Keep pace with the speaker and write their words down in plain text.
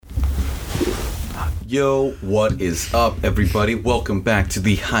Yo, what is up, everybody? Welcome back to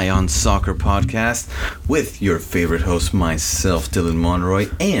the High on Soccer podcast with your favorite host, myself, Dylan Monroy,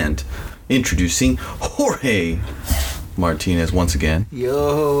 and introducing Jorge Martinez once again.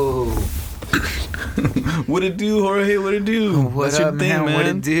 Yo. What it do, Jorge? What it do? What's your thing, man? What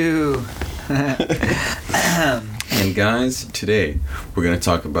it do? And guys, today we're going to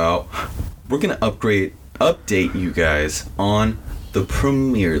update you guys on the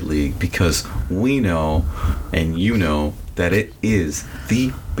Premier League, because we know and you know that it is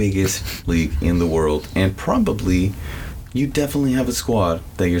the biggest league in the world, and probably you definitely have a squad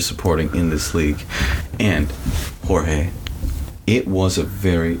that you're supporting in this league. And Jorge, it was a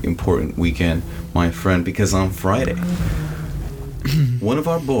very important weekend, my friend, because on Friday one of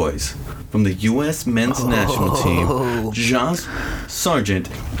our boys from the U.S. men's national team, Josh Sargent,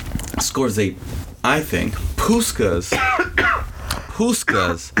 scores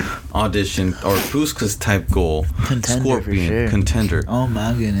Puskas audition or Puskas type goal. Contender. Oh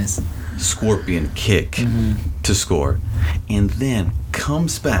my goodness. Scorpion kick to score, and then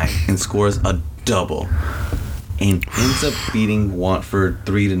comes back and scores a double and ends up beating Watford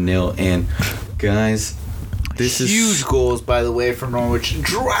 3-0. And guys, this is huge goals, by the way, from Norwich.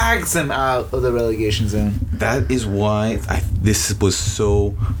 Drags them out of the relegation zone. That is why this was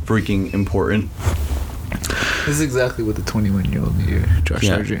so freaking important. This is exactly what the 21-year-old needed, Josh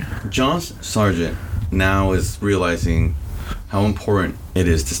Sargent. Josh Sargent now is realizing how important it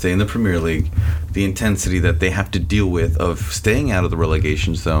is to stay in the Premier League, the intensity that they have to deal with of staying out of the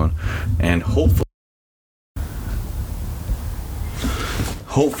relegation zone, and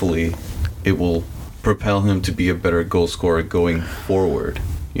hopefully it will propel him to be a better goal scorer going forward.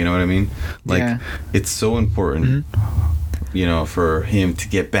 You know what I mean? It's so important. You know, for him to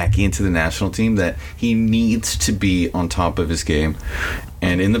get back into the national team, that he needs to be on top of his game.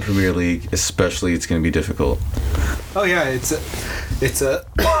 And in the Premier League, especially, it's going to be difficult. Oh yeah, it's a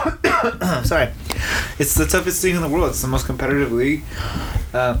sorry, it's the toughest league in the world. It's the most competitive league,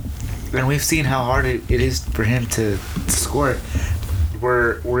 and we've seen how hard it is for him to score.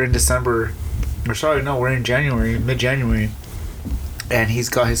 We're in December. We're in January, mid-January. And he's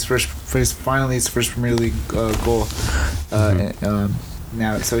got his first Premier League goal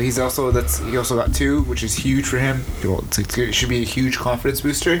now. So he also got 2, which is huge for him. It should be a huge confidence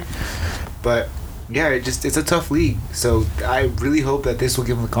booster. But yeah, it's a tough league. So I really hope that this will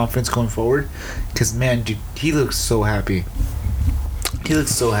give him the confidence going forward. Because man, dude, he looks so happy. I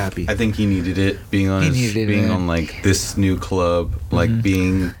think he needed it, being on this new club,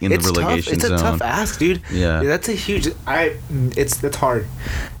 being in the relegation zone. It's a tough ask, dude. Yeah, that's a huge. That's hard.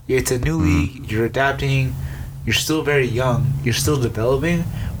 It's a new league. You're adapting. You're still very young. You're still developing,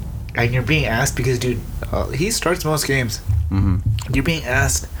 and you're being asked because, dude, he starts most games. You're being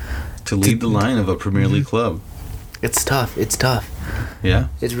asked to lead the line of a Premier League club. It's tough. Yeah,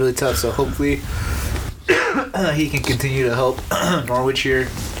 it's really tough. So hopefully he can continue to help Norwich here,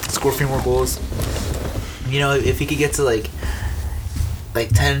 score a few more goals. You know, if he could get to like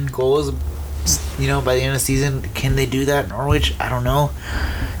 10 goals, you know, by the end of the season, can they do that, Norwich? I don't know,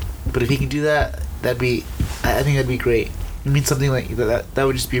 but if he can do that, I think that'd be great. It means something like that. That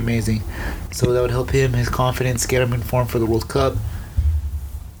would just be amazing. So that would help him, his confidence, get him in form for the World Cup.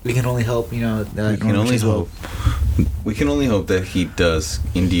 We can only hope, you know. We can only hope that he does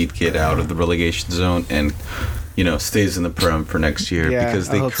indeed get out of the relegation zone and, you know, stays in the Prem for next year, because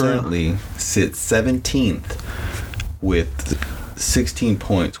they currently sit 17th with 16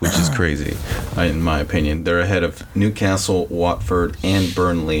 points, which is crazy, in my opinion. They're ahead of Newcastle, Watford, and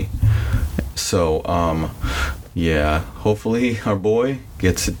Burnley. So, yeah, hopefully our boy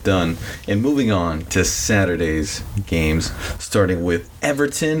gets it done. And moving on to Saturday's games, starting with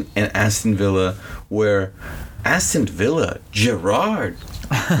Everton and Aston Villa, where Aston Villa, Gerrard,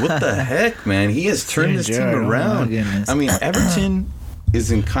 what the heck, man? He has turned this team around. I mean, Everton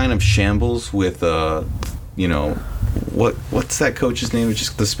is in kind of shambles with, you know, what's that coach's name?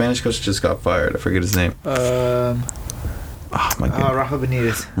 The Spanish coach just got fired. I forget his name. Oh my God. Rafa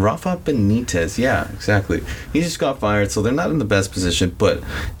Benitez. Rafa Benitez, yeah, exactly. He just got fired, so they're not in the best position, but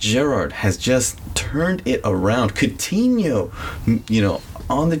Gerrard has just turned it around. Coutinho, you know,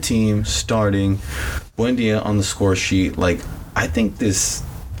 on the team, starting. Buendia on the score sheet. I think this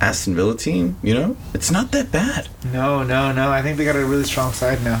Aston Villa team, you know, it's not that bad. No. I think they got a really strong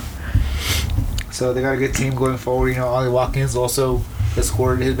side now. So they got a good team going forward. You know, Ollie Watkins also has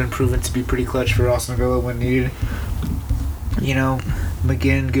been proven to be pretty clutch for Aston Villa when needed. You know,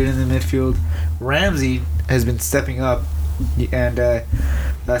 McGinn good in the midfield. Ramsey has been stepping up, and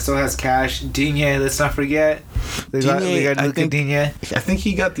so has Cash. Digne, let's not forget, They got I Luka Digne. think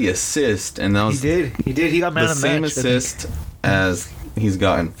he got the assist, and that He was did. He got man the of the same match. I think. assist as he's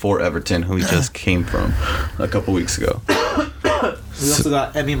gotten for Everton, who he just came from a couple weeks ago. We also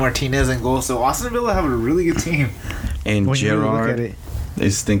got Emi Martinez in goal. So Aston Villa have a really good team. And When you really look at Gerrard it.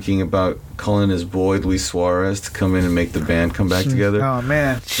 is thinking about calling his boy Luis Suarez to come in and make the band come back together. Oh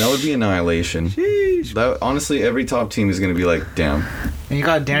man. That would be annihilation. Sheesh. That honestly, every top team is going to be like, damn. And you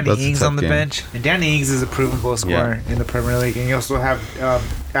got Danny That's a Ings tough on the game. bench. And Danny Ings is a proven goal scorer in the Premier League. And you also have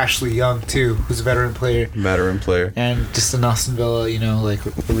Ashley Young too, who's a veteran player. Veteran player. And just an Aston Villa, like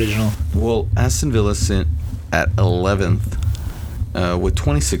original. Well, Aston Villa sent at 11th with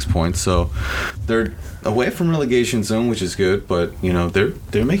 26 points, so they're away from relegation zone, which is good. But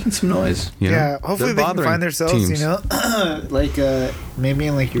they're making some noise. Yeah, hopefully They're they can bothering find themselves, teams. like maybe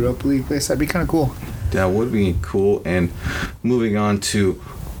in like Europa League place. That'd be kind of cool. That would be cool. And moving on to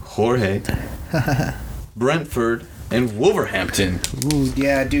Jorge, Brentford, and Wolverhampton. Ooh,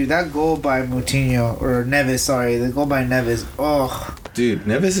 yeah, dude, that goal by Moutinho or Neves, sorry, the goal by Neves. Oh, Dude,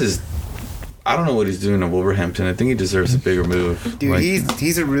 Neves is. I don't know what he's doing at Wolverhampton. I think he deserves a bigger move. dude,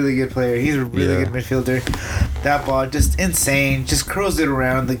 he's a really good player. He's a really Yeah. good midfielder. That ball just insane. Just curls it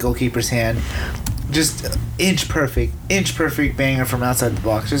around the goalkeeper's hand. Just inch perfect banger from outside the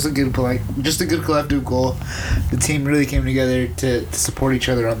box. Just a good collective goal. The team really came together to support each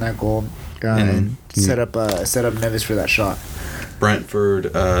other on that goal and set up Neves for that shot. Brentford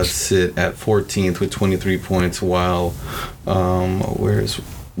sit at 14th with 23 points, while where's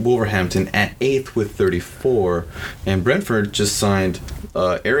Wolverhampton at 8th with 34, and Brentford just signed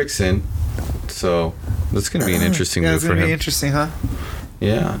Eriksson, so that's going to be an interesting move it's for gonna be him. interesting, huh?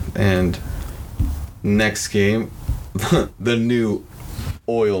 Yeah, and next game, the new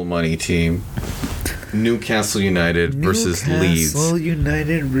oil money team, Newcastle United versus Leeds. Newcastle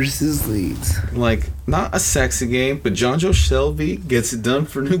United versus Leeds. Like, not a sexy game, but Jonjo Shelby gets it done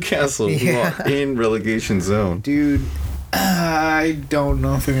for Newcastle, who Yeah. are in relegation zone. Dude, I don't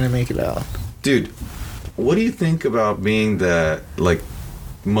know if they're gonna make it out. Dude, what do you think about being the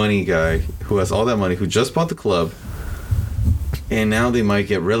money guy who has all that money, who just bought the club, and now they might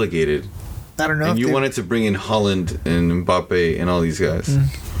get relegated? I don't know. And if you they- wanted to bring in Holland and Mbappe and all these guys.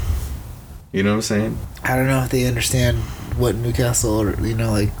 You know what I'm saying? I don't know if they understand what Newcastle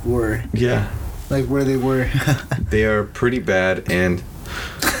were, Yeah. like where they were. They are pretty bad, and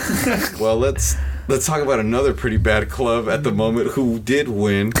well, let's talk about another pretty bad club at the moment who did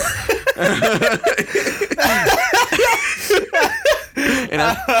win. and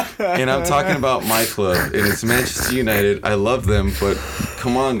I'm talking about my club, and it's Manchester United. I love them, but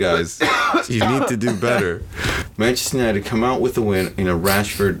come on, guys, you need to do better. Manchester United come out with a win in a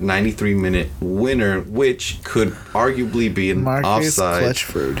Rashford 93-minute winner, which could arguably be an Marcus offside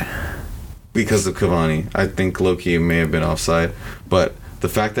Clutchford. because of Cavani. I think Loki may have been offside, but the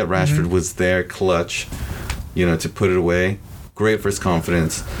fact that Rashford was there clutch, to put it away, great for his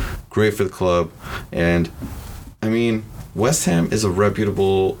confidence, great for the club. And I mean, West Ham is a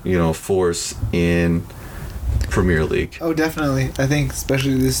reputable, force in Premier League. Oh, definitely. I think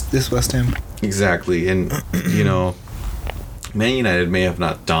especially this West Ham. Exactly. And Man United may have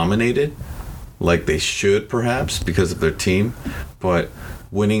not dominated like they should, perhaps, because of their team, but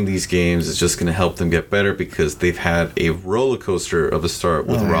winning these games is just going to help them get better because they've had a roller coaster of a start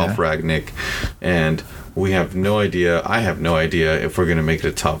with Ralph Ragnick, and we have no idea. I have no idea if we're going to make it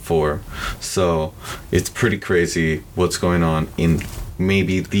a top 4. So it's pretty crazy what's going on in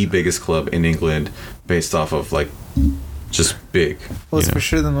maybe the biggest club in England based off of just big. Well, it's for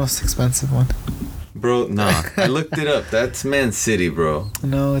sure the most expensive one. Bro, nah. I looked it up. That's Man City, bro.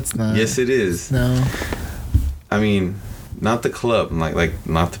 No, it's not. Yes, it is. No. I mean, not the club, like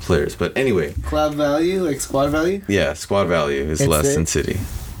not the players, but anyway. Club value, like squad value? Yeah, squad value is It's less it? than City.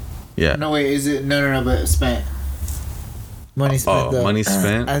 Yeah. No, wait, is it? No, but spent. Money spent. though. Money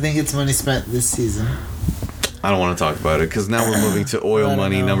spent? I think it's money spent this season. I don't want to talk about it because now we're moving to oil I don't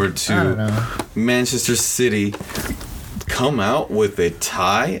money know. number I 2. don't know. Manchester City come out with a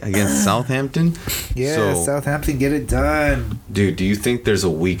tie against Southampton. Yeah, So, Southampton, get it done. dude, do you think there's a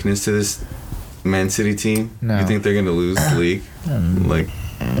weakness to this Man City team? No. You think they're going to lose the league?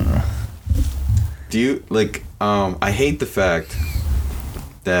 Do you I hate the fact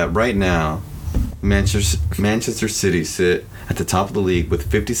that right now Manchester City sit at the top of the league with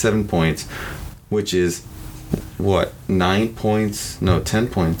 57 points, which is what, 9 points? No, 10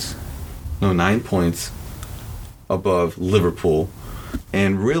 points. No, 9 points above Liverpool.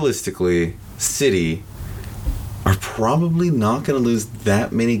 And realistically, City are probably not going to lose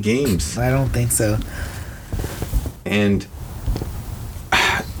that many games. I don't think so. And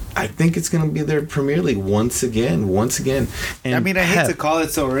I think it's going to be their Premier League once again. And I mean, I hate to call it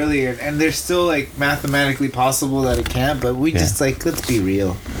so early, and there's still like mathematically possible that it can't, but we just like, let's be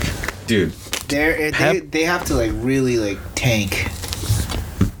real, dude. They have to like really like tank.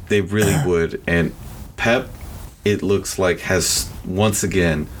 They really would, and Pep, it looks like, has once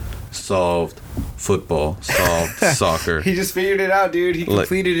again solved football, solved soccer. He just figured it out, dude. He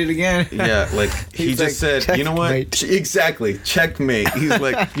completed it again. Yeah, like he just said, checkmate. You know what? Exactly, checkmate. He's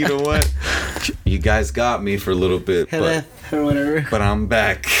like, you know what? You guys got me for a little bit, but or whatever. But I'm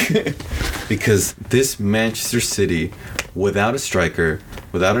back because this Manchester City, without a striker,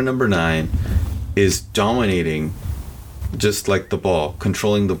 without a number 9, is dominating. Just like the ball,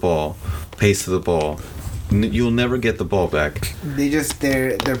 controlling the ball, pace of the ball. You'll never get the ball back.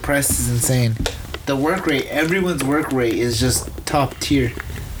 Their press is insane. The work rate, everyone's work rate is just top tier.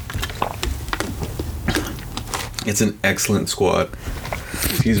 It's an excellent squad.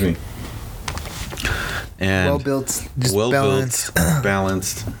 Excuse me. And well built,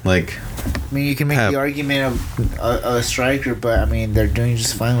 balanced. Like, I mean, you can make the argument of a striker, but I mean, they're doing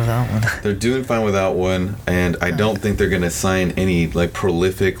just fine without one. They're doing fine without one, and I don't think they're gonna sign any like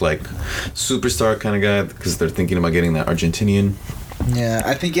prolific, like superstar kind of guy because they're thinking about getting that Argentinian. Yeah,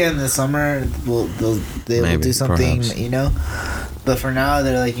 I think in the summer they will do something, perhaps. You know. But for now,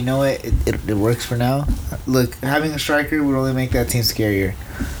 they're like, you know what, it works for now. Look, having a striker would only make that team scarier.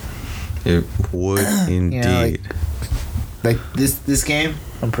 It would indeed. You know, like this game,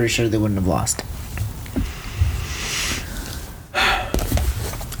 I'm pretty sure they wouldn't have lost.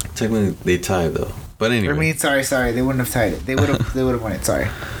 Technically, they tied though. But anyway. I mean, sorry, they wouldn't have tied it. They would have won it. Sorry.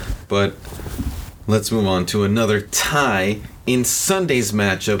 But let's move on to another tie in Sunday's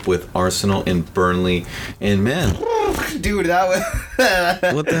matchup with Arsenal and Burnley. And man, dude, that was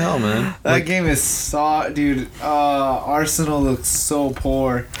what the hell, man? That game is dude. Arsenal looks so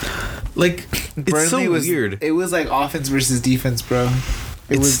poor. Like, it's so weird. It was like offense versus defense, bro.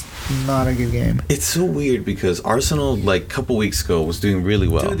 It was not a good game. It's so weird because Arsenal, like, a couple weeks ago, was doing really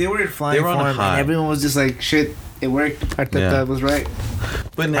well. Dude, they were flying form, and everyone was just like, shit, it worked. Arteta was right.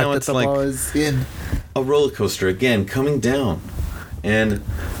 But now it's like a roller coaster again, coming down. And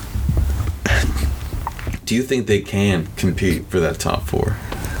do you think they can compete for that top 4?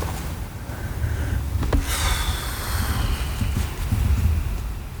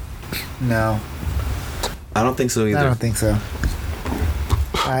 No. I don't think so either. I don't think so.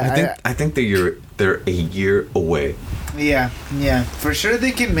 I think they're a year away. Yeah. For sure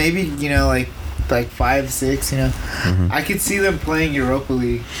they can maybe, you know, like 5, 6, you know. Mm-hmm. I could see them playing Europa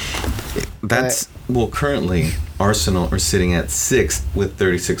League. Currently Arsenal are sitting at 6th with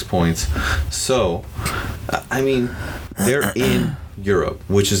 36 points. So, I mean, they're in Europe,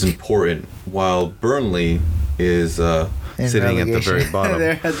 which is important, while Burnley is sitting at the very bottom.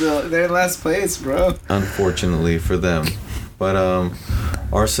 They're in last place, bro. Unfortunately for them. But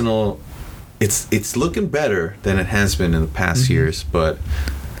Arsenal, it's looking better than it has been in the past years, but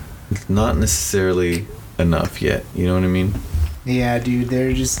not necessarily enough yet. You know what I mean? Yeah, dude.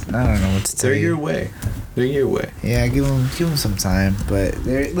 They're just, I don't know what to tell you. They're your way. Yeah, give them some time. But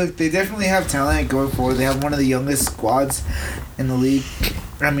they definitely have talent going forward. They have one of the youngest squads in the league.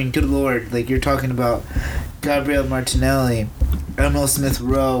 I mean, good lord, like you're talking about Gabriel Martinelli, Emil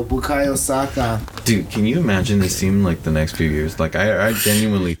Smith-Rowe, Bukayo Saka. Dude, can you imagine this team like the next few years? Like I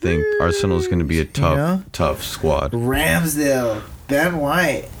genuinely think Arsenal's going to be a tough squad. Ramsdale, Ben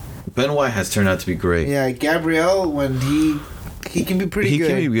White. Ben White has turned out to be great. Yeah, Gabriel, when he can be pretty good.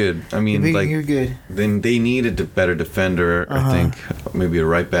 He can be good. I mean, you're good. Then they needed a better defender. I think maybe a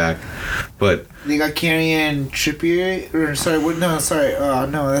right back, but they got Kieran Trippier.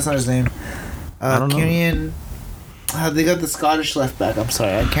 No, that's not his name. I don't know. Kieran. They got the Scottish left back. I'm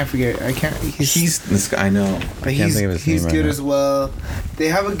sorry, I can't forget. He's this guy. I know. But he's good as well. They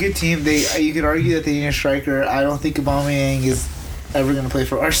have a good team. You could argue that they need a striker. I don't think Aubameyang is ever going to play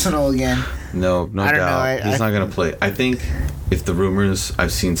for Arsenal again. No doubt. He's not going to play. I think if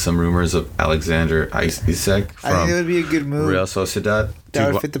I've seen some rumors of Alexander Isak from I think it would be a good move. Real Sociedad.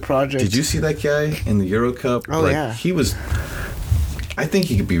 That would fit the project. Did you see that guy in the Euro Cup? Oh, yeah. He was... I think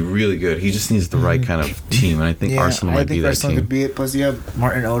he could be really good. He just needs the right kind of team, and I think Arsenal might be that Arsenal team. Could be it. Plus, you have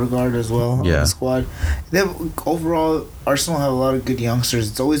Martin Odegaard as well on the squad. Overall, Arsenal have a lot of good youngsters.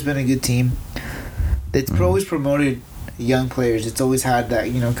 It's always been a good team. It's always promoted young players. It's always had that,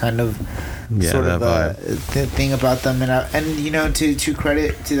 you know, kind of sort of thing about them. And you know, to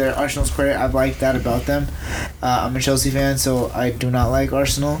credit to their Arsenal's credit, I've liked that about them. I'm a Chelsea fan, so I do not like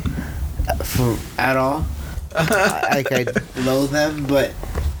Arsenal at all. I loathe them, but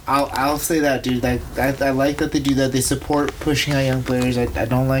I'll say that, dude. Like I like that they do that. They support pushing out young players. I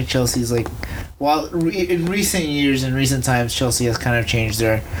don't like Chelsea's like. While in recent years, in recent times, Chelsea has kind of changed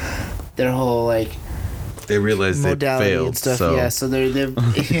their whole like. They realized they modality failed. and stuff. So. Yeah, so they're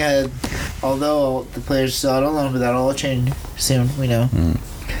yeah. Although the players still out on loan, but that'll all change soon. We know.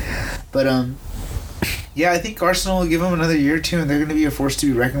 But yeah, I think Arsenal will give them another year or two, and they're going to be a force to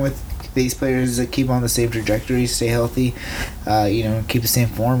be reckoned with. These players that keep on the same trajectory, stay healthy, keep the same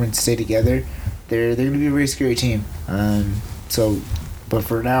form and stay together. They're going to be a very scary team. But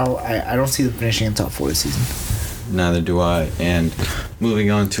for now, I don't see them finishing in top 4 this season. Neither do I. And moving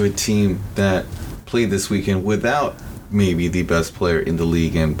on to a team that played this weekend without maybe the best player in the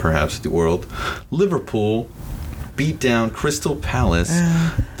league and perhaps the world, Liverpool beat down Crystal Palace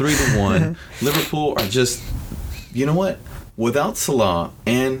 3-1. Liverpool are just, you know what? Without Salah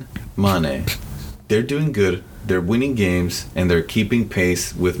and Mane, they're doing good. They're winning games and they're keeping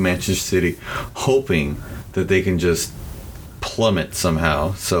pace with Manchester City, hoping that they can just plummet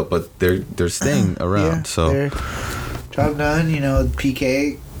somehow. So, but they're staying around. Yeah, so, they're job done.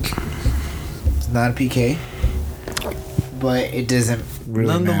 PK. It's not a PK, but it doesn't really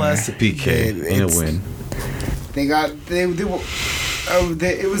nonetheless, matter. a PK and a win.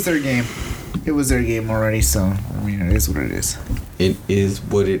 It was their game. It was their game already. So I mean, it is what it is. It is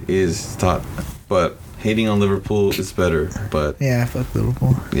what it is. But hating on Liverpool is better. But yeah, fuck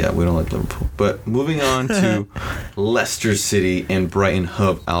Liverpool. Yeah, we don't like Liverpool. But moving on to Leicester City and Brighton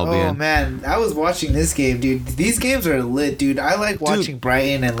Hove Albion. Oh man, I was watching this game, dude. These games are lit, dude. I like watching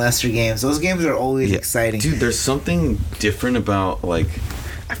Brighton and Leicester games. Those games are always exciting. Dude, there's something different about like.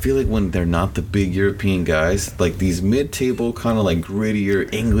 I feel like when they're not the big European guys, like these mid-table kind of like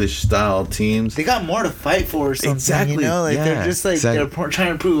grittier English-style teams, they got more to fight for or something. Exactly. They're just like they're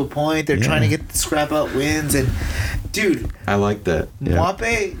trying to prove a point. They're trying to get scrap out wins, and dude, I like that.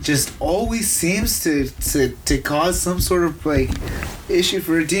 Mbappe just always seems to cause some sort of like issue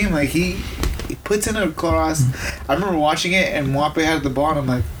for a team. Like he puts in a cross. I remember watching it, and Mbappe had the ball. And I'm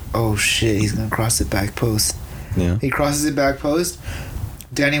like, oh shit, he's gonna cross it back post. Yeah. He crosses it back post.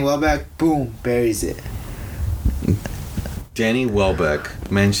 Danny Welbeck, boom, buries it. Danny Welbeck,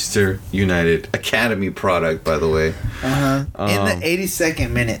 Manchester United Academy product, by the way. In the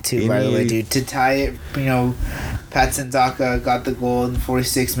 82nd minute, too, by the way, dude. To tie it, Patson Daka got the goal in the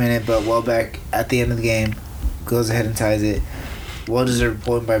 46th minute, but Welbeck, at the end of the game, goes ahead and ties it. Well-deserved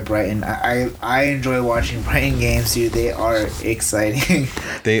point by Brighton. I enjoy watching Brighton games, dude. They are exciting.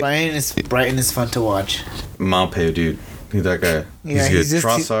 Brighton is fun to watch. Maupay, dude. He's that guy. Yeah, he's good.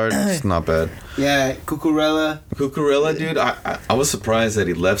 Trossard, it's not bad. Yeah, Cucurella, dude. I was surprised that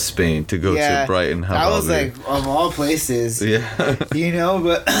he left Spain to go to Brighton. I was like, of all places. Yeah.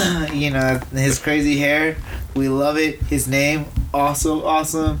 But his crazy hair, we love it. His name, also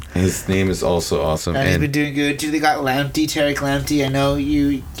awesome. His name is also awesome. And he's been doing good. Dude, they got Lamptey, Tarek Lamptey. I know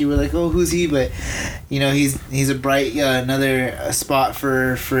you were like, oh, who's he? But he's a bright another spot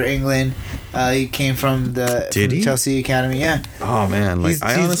for England. He came from the Chelsea Academy. Yeah. Oh man,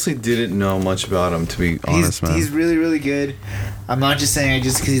 I honestly didn't know much about him, to be honest, man. He's really, really good. I'm not just saying it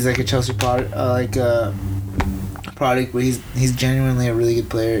just because he's like a Chelsea product, but he's genuinely a really good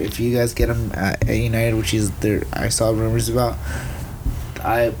player. If you guys get him at United, which I saw rumors about,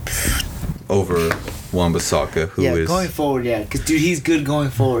 over Wan-Bissaka, who is going forward, because dude, he's good going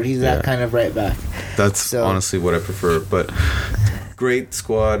forward. He's that kind of right back. That's honestly what I prefer, but. Great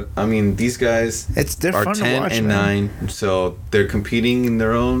squad. I mean, these guys are 10 and 9, so they're competing in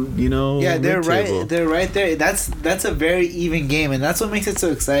their own, Yeah, they're mid-table. right. They're right there. That's a very even game, and that's what makes it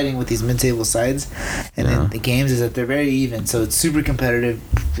so exciting with these mid-table sides. And then the games is that they're very even, so it's super competitive.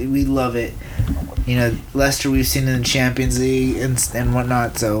 We love it. Leicester we've seen in the Champions League and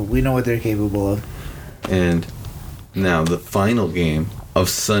whatnot, so we know what they're capable of. And now the final game of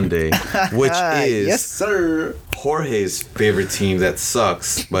Sunday, which is yes, sir. Jorge's favorite team that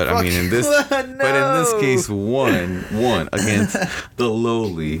sucks, but I mean in this case won against the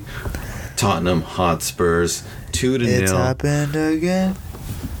lowly Tottenham Hotspurs 2-0. It's happened again.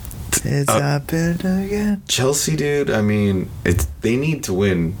 Happened again. Chelsea, dude, I mean, they need to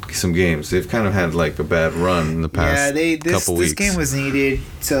win some games. They've kind of had like a bad run in the past couple weeks. This game was needed,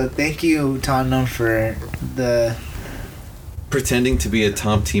 so thank you Tottenham for the pretending to be a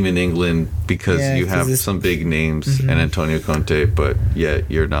top team in England because you have some big names and Antonio Conte, but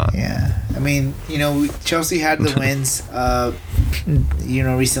you're not. Yeah, I mean, Chelsea had the wins,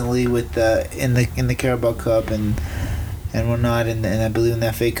 recently with in the Carabao Cup and whatnot, and I believe in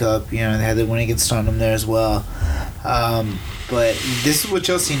the FA Cup. They had the win against Tottenham there as well. But this is what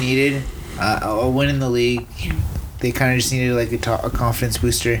Chelsea needed: a win in the league. they kind of just needed like a confidence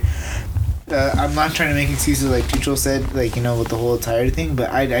booster. I'm not trying to make excuses like Tuchel said, like, you know, with the whole tired thing, but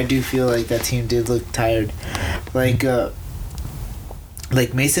I do feel like that team did look tired. Like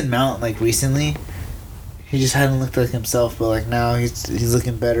Mason Mount, like recently, he just hadn't looked like himself, but like now he's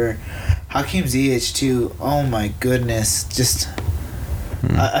looking better. Hakim Ziyech too. Oh my goodness, just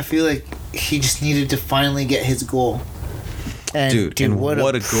I feel like he just needed to finally get his goal. And dude, what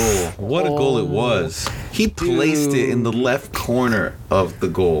a goal. What a goal it was. He placed it in the left corner of the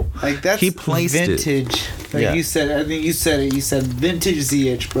goal. Like, that's he placed vintage. Like you said, I think you said it. You said vintage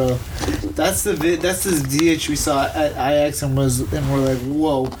Ziyech, bro. That's the Ziyech we saw at Ajax and we're like,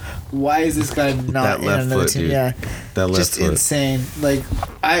 whoa, why is this guy not in another team? Dude. Yeah, that left just foot. Insane. Like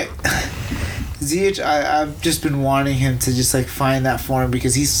Ziyech, I've just been wanting him to just like find that form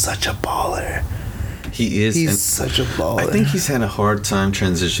because he's such a baller. He is. He's such a baller. I think he's had a hard time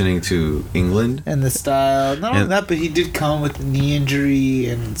transitioning to England. And the style. Not only that, but he did come with a knee injury,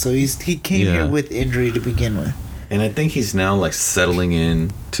 and so he came here with injury to begin with. And I think he's now like settling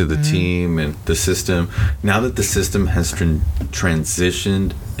in to the team and the system. Now that the system has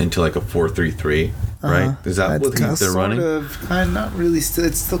transitioned into like a 4-3-3, right? Is that what they're running? Kind of, not really. Still,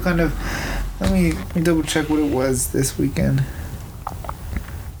 it's still kind of. Let me double check what it was this weekend.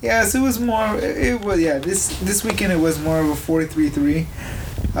 Yes, it was more. It was This weekend it was more of a 4-3-3.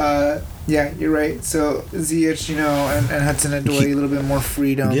 Yeah, you're right. So Ziyech, you know, and Hudson-Odoi a little bit more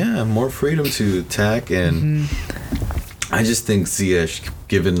freedom. Yeah, more freedom to attack, and I just think Ziyech,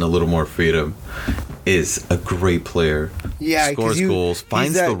 given a little more freedom, is a great player. Yeah, scores goals,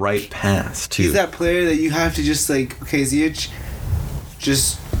 finds the right pass too. He's that player that you have to just like, okay, Ziyech,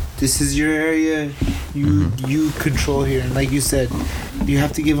 just this is your area. You control here, and like you said, you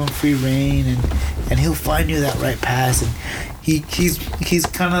have to give him free reign, and he'll find you that right pass, and he's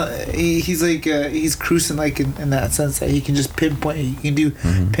kind of he's cruising like in that sense that he can just pinpoint. He can do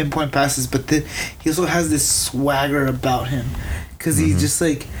pinpoint passes, but he also has this swagger about him because he just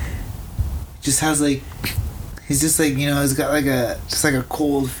has like. He's just like, you know, he's got like a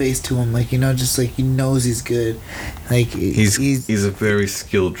cold face to him, like, you know, just like he knows he's good. Like he's a very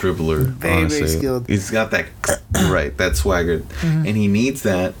skilled dribbler. Very skilled. He's got that that swagger, and he needs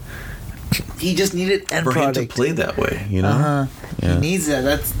that. He just needed end for product him to play that way, you know. Yeah. He needs that.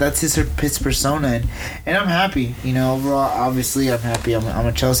 That's his persona, and I'm happy. You know, overall, obviously, I'm happy. I'm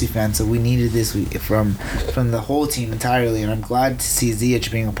a Chelsea fan, so we needed this from the whole team entirely, and I'm glad to see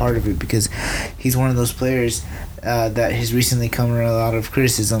Ziyech being a part of it because he's one of those players that has recently come under a lot of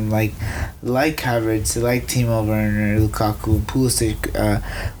criticism, like Havertz, like Timo Werner, Lukaku, Pulisic,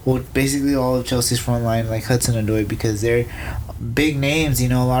 well, basically all of Chelsea's front line, like Hudson-Odoi, because they're big names. You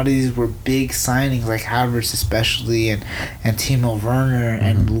know, a lot of these were big signings, like Havertz especially, and Timo Werner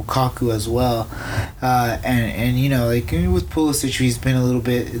and Lukaku as well. And you know, like with Pulisic, it's been a little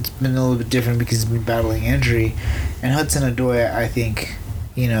bit different because he's been battling injury, and Hudson-Odoi, I think,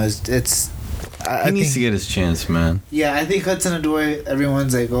 you know, he needs to get his chance, man. Yeah, I think Hudson-Odoi,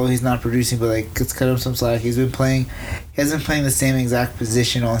 everyone's like, oh, he's not producing, but like, let's cut him some slack. He hasn't been playing the same exact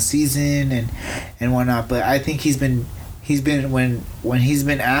position all season and whatnot. But I think he's been when he's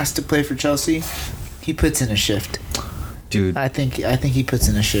been asked to play for Chelsea, he puts in a shift. Dude, I think he puts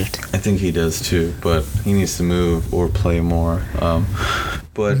in a shift. I think he does too, but he needs to move or play more.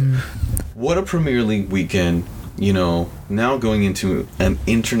 But what a Premier League weekend. You know, now going into an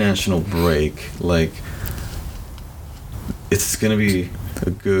international break, like, it's gonna be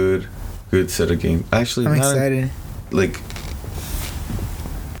a good set of games. Actually, I'm excited.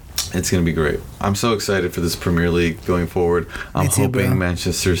 It's gonna be great. I'm so excited for this Premier League going forward. I'm hoping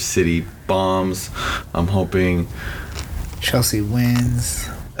Manchester City bombs. I'm hoping Chelsea wins.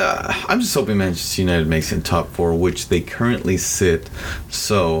 I'm just hoping Manchester United makes it in top 4, which they currently sit.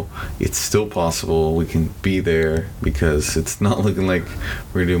 So it's still possible we can be there because it's not looking like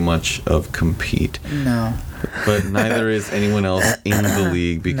we're doing much of compete. No. But neither is anyone else in the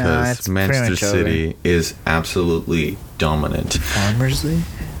league because Manchester City is absolutely dominant. Farmers League?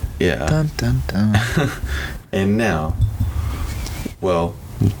 Yeah. Dun, dun, dun. And now, well,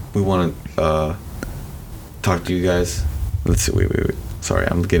 we want to talk to you guys. Let's see. Wait. Sorry,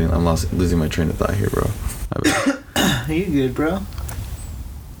 I'm losing my train of thought here, bro. You good, bro?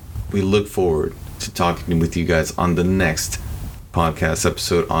 We look forward to talking with you guys on the next podcast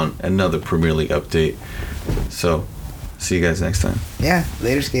episode on another Premier League update. So, see you guys next time. Yeah,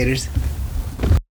 later, skaters.